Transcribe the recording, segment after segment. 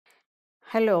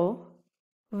Hello,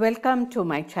 welcome to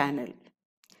my channel.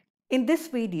 In this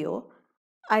video,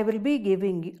 I will be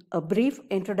giving a brief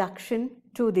introduction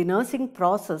to the nursing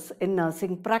process in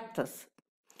nursing practice.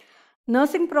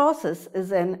 Nursing process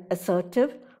is an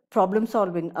assertive,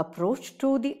 problem-solving approach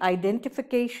to the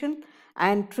identification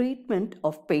and treatment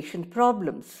of patient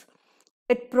problems.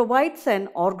 It provides an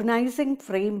organizing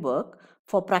framework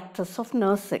for practice of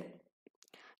nursing.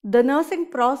 The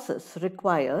nursing process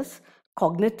requires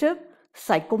cognitive,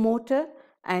 psychomotor,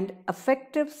 and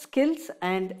affective skills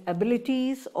and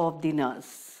abilities of the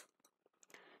nurse.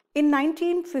 In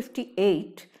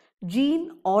 1958,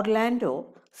 Jean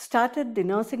Orlando started the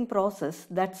nursing process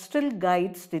that still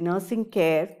guides the nursing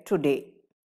care today.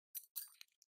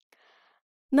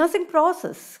 Nursing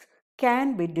process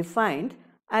can be defined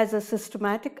as a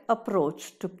systematic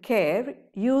approach to care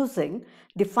using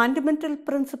the fundamental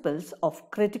principles of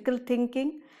critical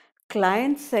thinking,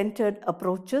 client-centered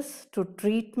approaches to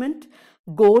treatment,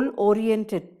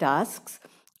 goal-oriented tasks,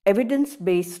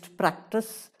 evidence-based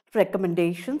practice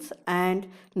recommendations, and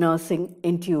nursing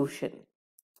intuition.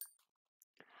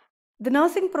 The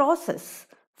nursing process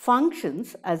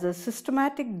functions as a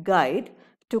systematic guide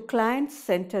to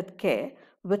client-centered care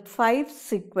with 5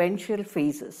 sequential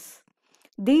phases.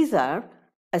 These are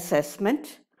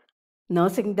assessment,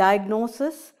 nursing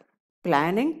diagnosis,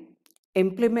 planning,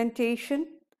 implementation,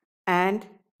 and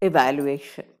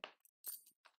evaluation.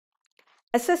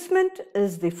 Assessment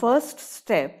is the first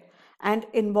step and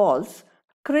involves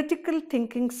critical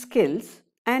thinking skills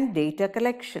and data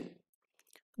collection,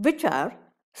 which are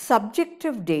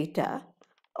subjective data,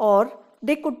 or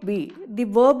they could be the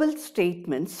verbal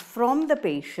statements from the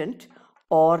patient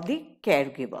or the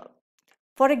caregiver.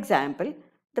 For example,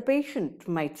 the patient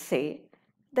might say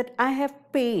that I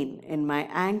have pain in my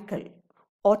ankle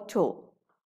or toe,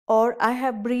 or I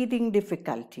have breathing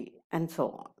difficulty, and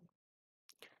so on.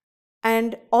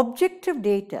 And objective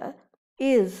data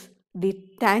is the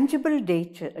tangible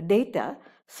data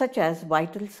such as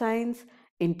vital signs,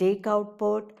 intake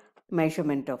output,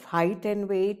 measurement of height and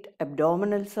weight,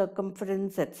 abdominal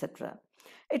circumference, etc.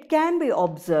 It can be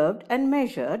observed and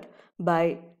measured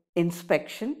by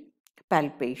inspection,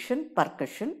 palpation,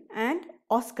 percussion, and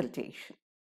auscultation.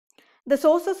 The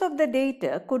sources of the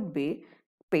data could be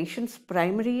patient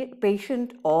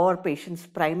or patient's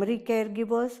primary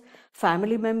caregivers,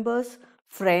 family members,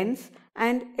 friends,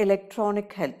 and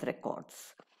electronic health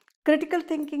records. Critical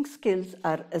thinking skills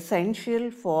are essential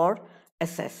for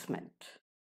assessment.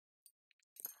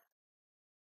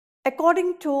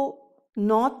 According to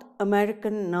North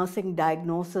American Nursing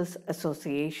Diagnosis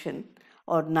Association,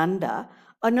 or NANDA,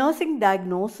 a nursing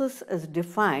diagnosis is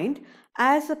defined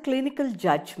as a clinical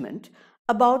judgment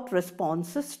about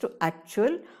responses to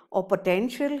actual or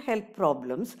potential health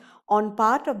problems on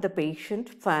part of the patient,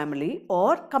 family,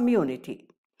 or community.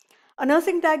 A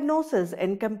nursing diagnosis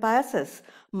encompasses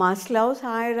Maslow's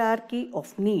hierarchy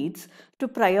of needs to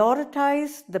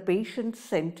prioritize the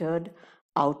patient-centered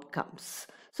outcomes.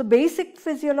 So basic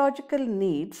physiological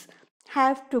needs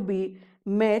have to be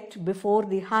met before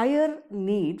the higher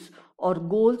needs or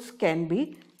goals can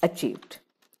be achieved.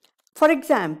 For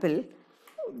example,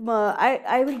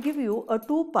 I will give you a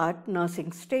 2-part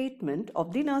nursing statement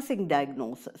of the nursing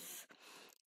diagnosis.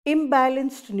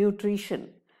 Imbalanced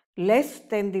nutrition, less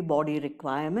than the body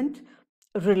requirement,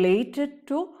 related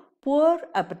to poor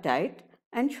appetite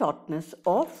and shortness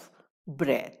of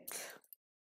breath.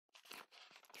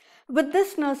 With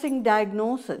this nursing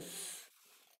diagnosis,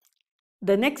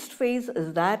 the next phase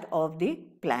is that of the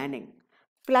planning.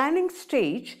 Planning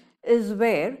stage is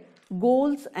where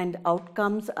goals and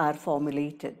outcomes are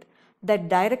formulated that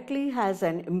directly has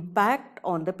an impact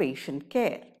on the patient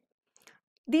care.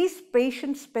 These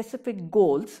patient-specific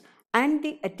goals and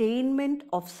the attainment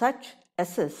of such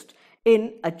assist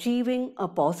in achieving a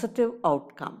positive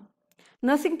outcome.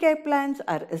 Nursing care plans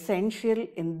are essential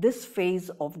in this phase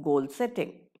of goal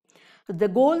setting. The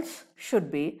goals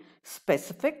should be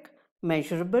specific,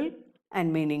 measurable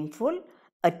and meaningful,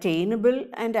 attainable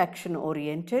and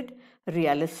action-oriented,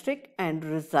 realistic and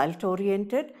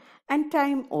result-oriented, and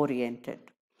time-oriented.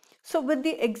 So with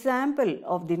the example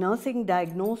of the nursing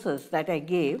diagnosis that I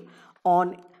gave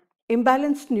on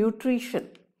imbalanced nutrition,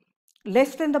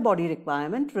 less than the body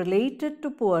requirement, related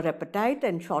to poor appetite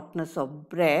and shortness of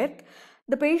breath,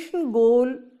 the patient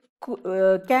goal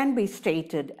can be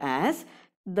stated as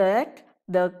that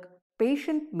the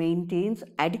patient maintains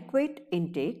adequate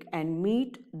intake and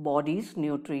meet body's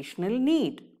nutritional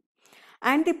need.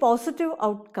 And the positive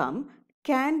outcome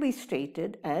can be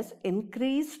stated as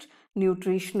increased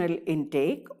nutritional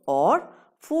intake or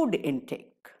food intake.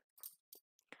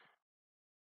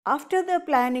 After the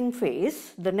planning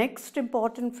phase, the next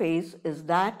important phase is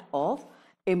that of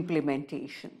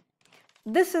implementation.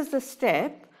 This is the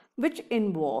step which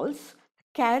involves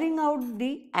carrying out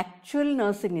the actual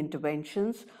nursing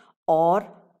interventions or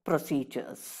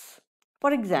procedures.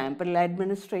 For example,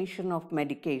 administration of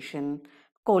medication,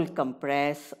 cold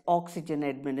compress, oxygen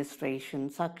administration,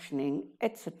 suctioning,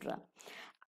 etc.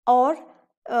 Or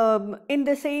in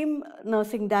the same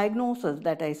nursing diagnosis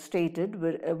that I stated,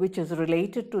 which is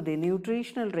related to the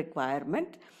nutritional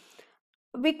requirement,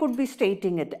 we could be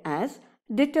stating it as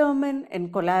determine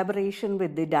in collaboration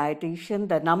with the dietitian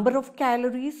the number of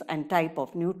calories and type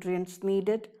of nutrients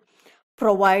needed,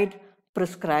 provide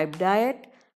prescribed diet,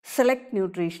 select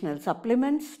nutritional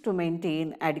supplements to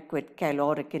maintain adequate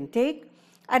caloric intake,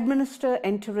 administer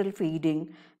enteral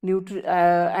feeding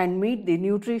and meet the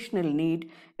nutritional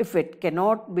need if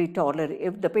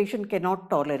the patient cannot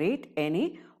tolerate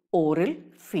any oral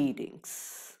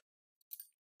feedings.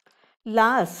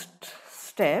 Last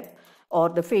step or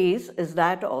the phase is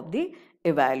that of the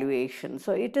evaluation.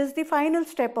 So it is the final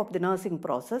step of the nursing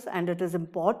process and it is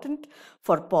important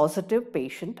for positive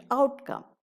patient outcome.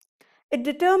 It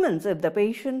determines if the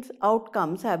patient's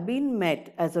outcomes have been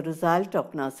met as a result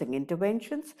of nursing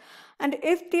interventions, and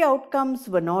if the outcomes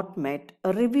were not met,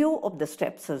 a review of the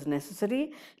steps is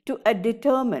necessary to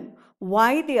determine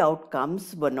why the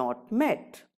outcomes were not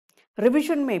met.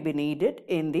 Revision may be needed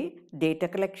in the data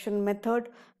collection method,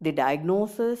 the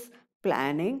diagnosis,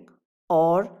 planning,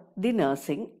 or the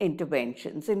nursing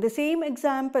interventions. In the same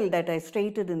example that I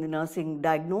stated in the nursing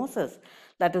diagnosis,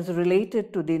 that is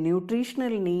related to the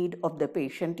nutritional need of the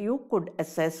patient, you could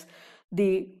assess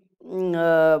the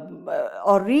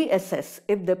or reassess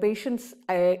if the patient's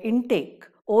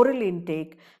oral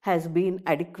intake has been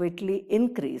adequately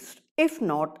increased. If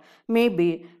not,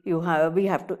 maybe we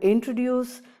have to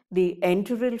introduce the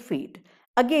enteral feed.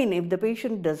 Again, if the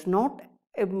patient does not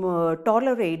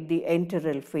tolerate the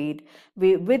enteral feed,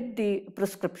 with the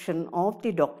prescription of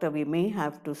the doctor, we may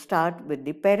have to start with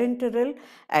the parenteral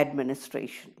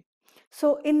administration.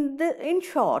 So in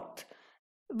short,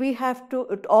 we have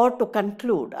to, or to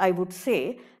conclude, I would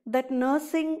say that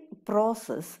nursing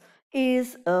process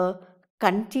is a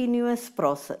continuous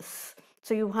process.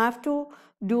 So you have to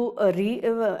do a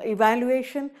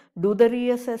evaluation, do the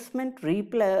reassessment,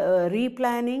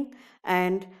 replanning,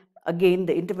 and again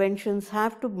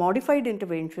the modified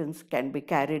interventions can be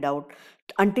carried out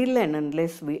until and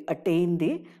unless we attain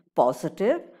the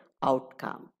positive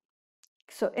outcome.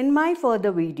 So in my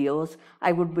further videos,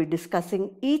 I would be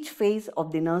discussing each phase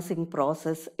of the nursing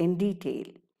process in detail.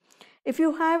 If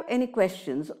you have any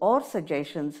questions or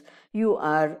suggestions, you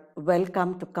are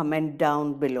welcome to comment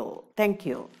down below. Thank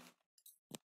you.